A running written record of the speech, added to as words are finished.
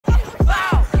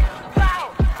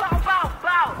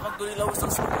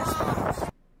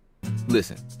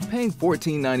Listen, paying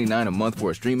 $14.99 a month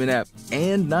for a streaming app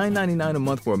and $9.99 a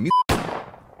month for a music.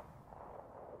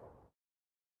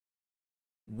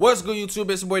 What's good,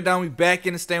 YouTube? It's your boy Donn. We back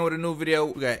in the stand with a new video.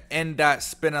 We got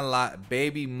NdotSpinalot,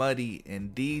 Baby Muddy,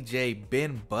 and DJ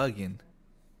Ben Buggin.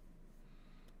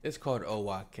 It's called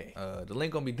OYK. The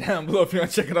link gonna be down below if you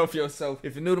wanna check it out for yourself.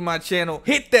 If you're new to my channel,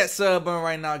 hit that sub button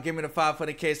right now. Give me the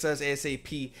 500K subs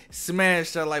ASAP.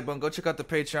 Smash that like button. Go check out the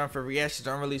Patreon for reactions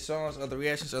to unreleased songs, other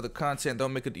reactions, other content.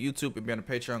 Don't make it to YouTube. If you're on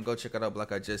the Patreon, go check it out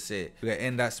like I just said. We got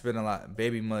NdotSpinalot,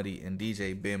 Baby Muddy, and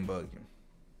DJ Ben Buggin.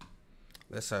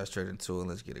 Let's start straight into it.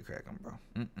 Let's get it cracking, bro.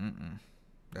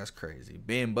 That's crazy.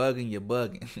 Ben Buggin, you're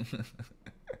bugging.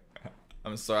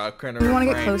 I'm sorry, I couldn't. You want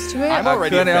to get close to it? I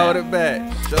couldn't hold it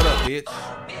back. Shut up, bitch.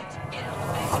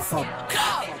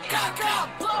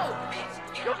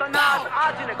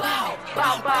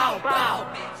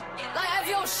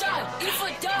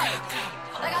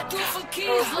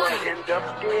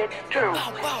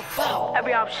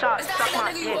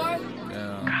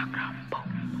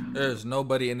 There's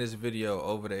nobody in this video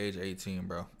over the age of 18,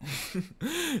 bro.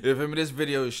 If I mean, this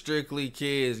video is strictly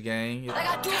kids, gang. Like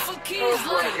I do for kids,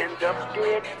 like end up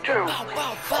dead too.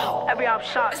 Every I'm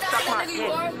shot, suck my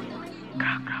dick.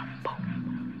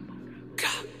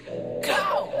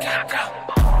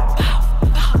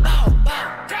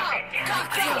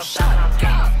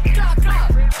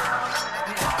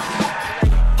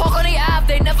 Poke on the app,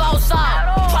 they never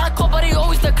outside. Try to call, but they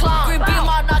always decline. Green beam,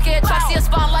 my knock it, track, see a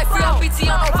spotlight, free on BT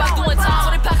on no back doing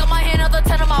time. 20 pack in my hand, other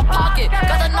 10 in my pocket.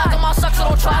 Got the knock in my socks, so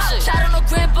don't try shit. Chat on the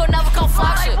grid, but never come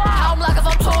flock shit. How I'm like if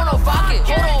I'm throwing a rocket.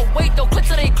 Hold on, wait, though, click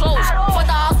till they close. Fuck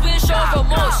the house, being showing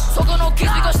remorse. Talk on no keys,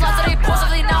 we gon' slide to they post.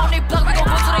 If they now on they plug, we gon'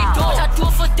 go to they door. I do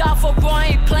it for die for bro,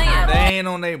 I ain't playing. They ain't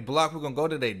on they block, we gon' go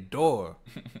to their door.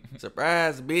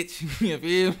 Surprise, bitch. You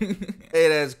feel me? Hey,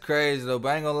 that's crazy though, but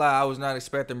I ain't gonna lie, I was not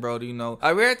expecting bro to, you know.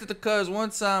 I reacted to Cuz one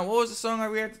time. What was the song I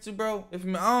reacted to, bro? I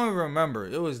don't even remember.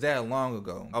 It was that long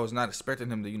ago. I was not expecting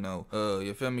him to, you know,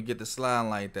 you feel me, get the slide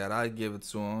like that. I'd give it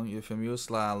to him. You feel me? He'll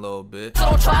slide a little bit. So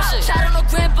don't try shit. Chat on the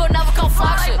grid, but never come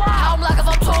flock shit. How I'm like if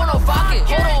I'm throwing a rocket.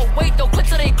 Hold on, wait, though, click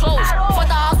till they close. Fuck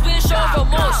the house, being showing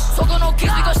remorse. Talk on no keys,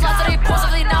 we gon' slide to they post.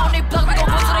 If they now on they plug, we gon'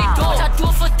 go to they door. I do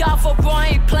it for die for bro,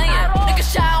 I ain't playing. Nigga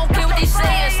shy, I don't care what they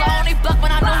saying. Slide on they block,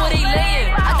 but I know where they laying.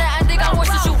 At the end, they got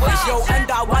worse situations. Yo,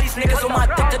 why these niggas on my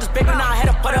dick to this baby? Now I had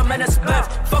to put him in a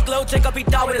spliff. Fuck Lil Jacob, he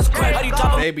died with his grip.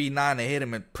 Baby 9 to hit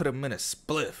him and put him in a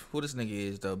spliff. Who this nigga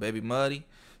is though? Baby Muddy?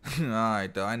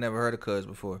 Alright though, I never heard of Cuz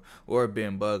before. Or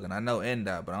Ben Buggin. I know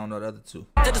Ndot, but I don't know the other two.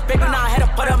 To this baby, now I had to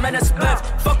put him in a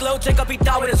spliff. Fuck Lil Jacob, he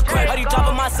died with his grip. But he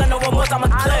dropping my son, no one more time,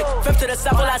 I'ma click. Fifth to the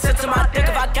 7, I sit to my dick.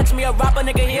 If I catch me a rapper,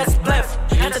 nigga, he a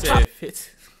spliff. He said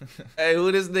fit. Hey,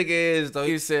 who this nigga is though?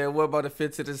 He said, what about the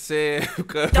fit to the 7?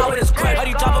 Died with his grip. But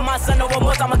he dropping my son, no one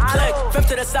more time, I'ma click. Fifth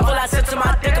to the 7, I sit to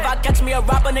my dick. If I catch me a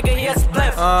rapper, nigga, he a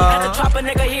spliff. Had to drop a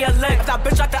nigga, he a lick. If that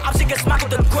bitch like the op, she get smacked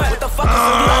with the grip. What the fuck is you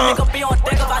like, nigga, be on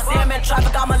dick. If I see him in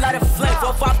traffic, I'ma let it flip.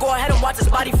 Well, if I go ahead and watch his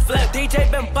body flip.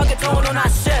 DJ Ben Buggin throwing on that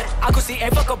shit. I could see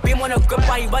a fuck a beam on a grip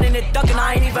while he running it ducking,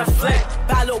 I ain't even flip.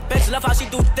 Bad little bitch, love how she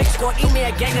do dicks, gon' eat me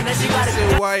again and then she got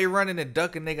it. Why you running and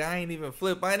ducking, nigga? I ain't even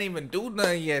flip. I ain't even do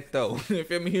nothing yet though. You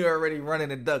feel me? He already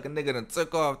running and ducking, nigga done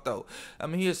took off though. I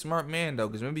mean, he a smart man though,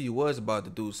 cause maybe he was about to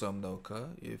do something though,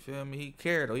 cuz. You feel me? He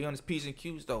cared though. He on his P's and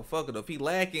Q's though. Fuck it though. If he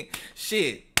lacking,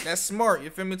 shit. That's smart,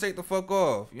 you feel me? Take the fuck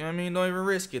off. You know what I mean? Don't even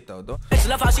risk it though. Bitch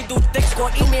love how she do dicks,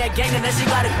 gon' eat me again and then she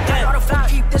got it dead. How the fuck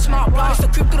keep this my block? Used to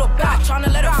creep through the back,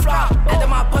 tryna let it fly. And then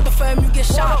my brother for him, you get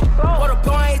shot. What a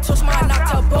bro, I ain't touch my knock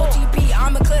to bro TP,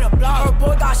 I'ma clear the block. Her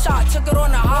boy got shot, took it on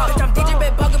the hop. Bitch, I'm DJ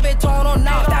Ben Buggin, bitch, throwing on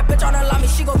now. If that bitch on her line me,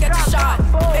 she gon' get the shot.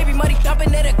 Baby Muddy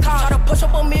dumping in the car. Try to push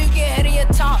up on me, you get hit in your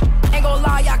top. Ain't gon'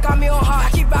 lie, y'all got me on hot.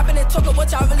 I keep rapping and talking, what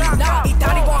y'all really not. He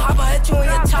down, he gon' hop, I hit you in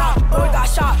your top. Boy got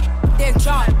shot, then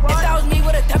drop. If that was me,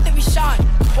 would've death to be shot.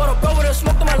 What a bro would've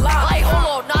smoked him a lot. Like,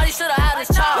 hold on, nah, he should've had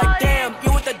his child. Like, damn,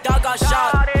 you with the dog got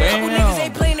shot. Couple niggas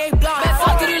ain't playing, they block. Man,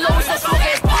 fuck it, he low, so smoke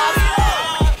his pop.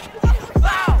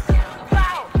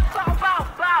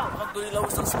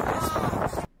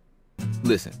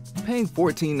 Listen, paying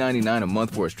 $14.99 a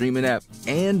month for a streaming app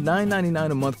and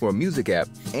 $9.99 a month for a music app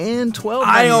and $12.99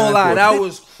 I ain't gonna lie, for that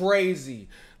was crazy.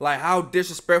 Like how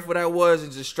disrespectful that was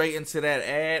and just straight into that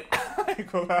ad. I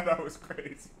ain't gonna lie, that was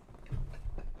crazy.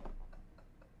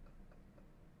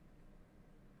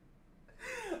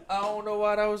 I don't know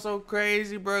why that was so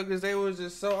crazy, bro, because they was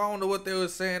just so, I don't know what they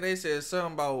was saying. They said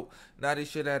something about now this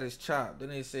shit at his chop. Then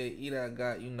they said eat I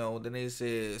got, you know. Then they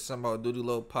said something about Duty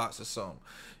Low Pots or something.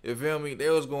 You feel me? They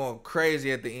was going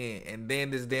crazy at the end. And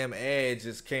then this damn ad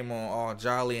just came on all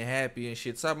jolly and happy and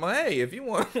shit. Talking about, hey, if you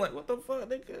want, like, what the fuck,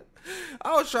 nigga?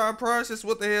 I was trying to process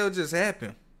what the hell just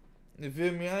happened. You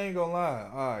feel me? I ain't gonna lie.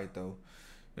 All right, though.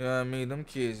 You know what I mean? Them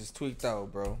kids is tweaked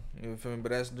out, bro. You feel me?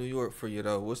 But that's New York for you,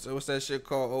 though. What's that shit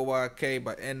called? OYK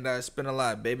by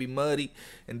NdotSpinalot, Baby Muddy,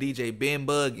 and DJ Ben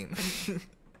Buggin.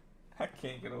 I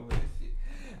can't get over that shit.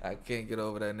 I can't get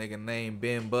over that nigga name,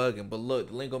 Ben Buggin. But look,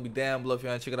 the link gonna be down below if you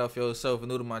wanna check it out for yourself. If you're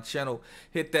new to my channel,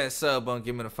 hit that sub button.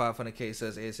 Give me the 500K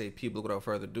subs ASAP. But without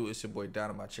further ado, it's your boy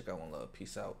Donn. Check out One Love.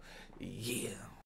 Peace out. Yeah.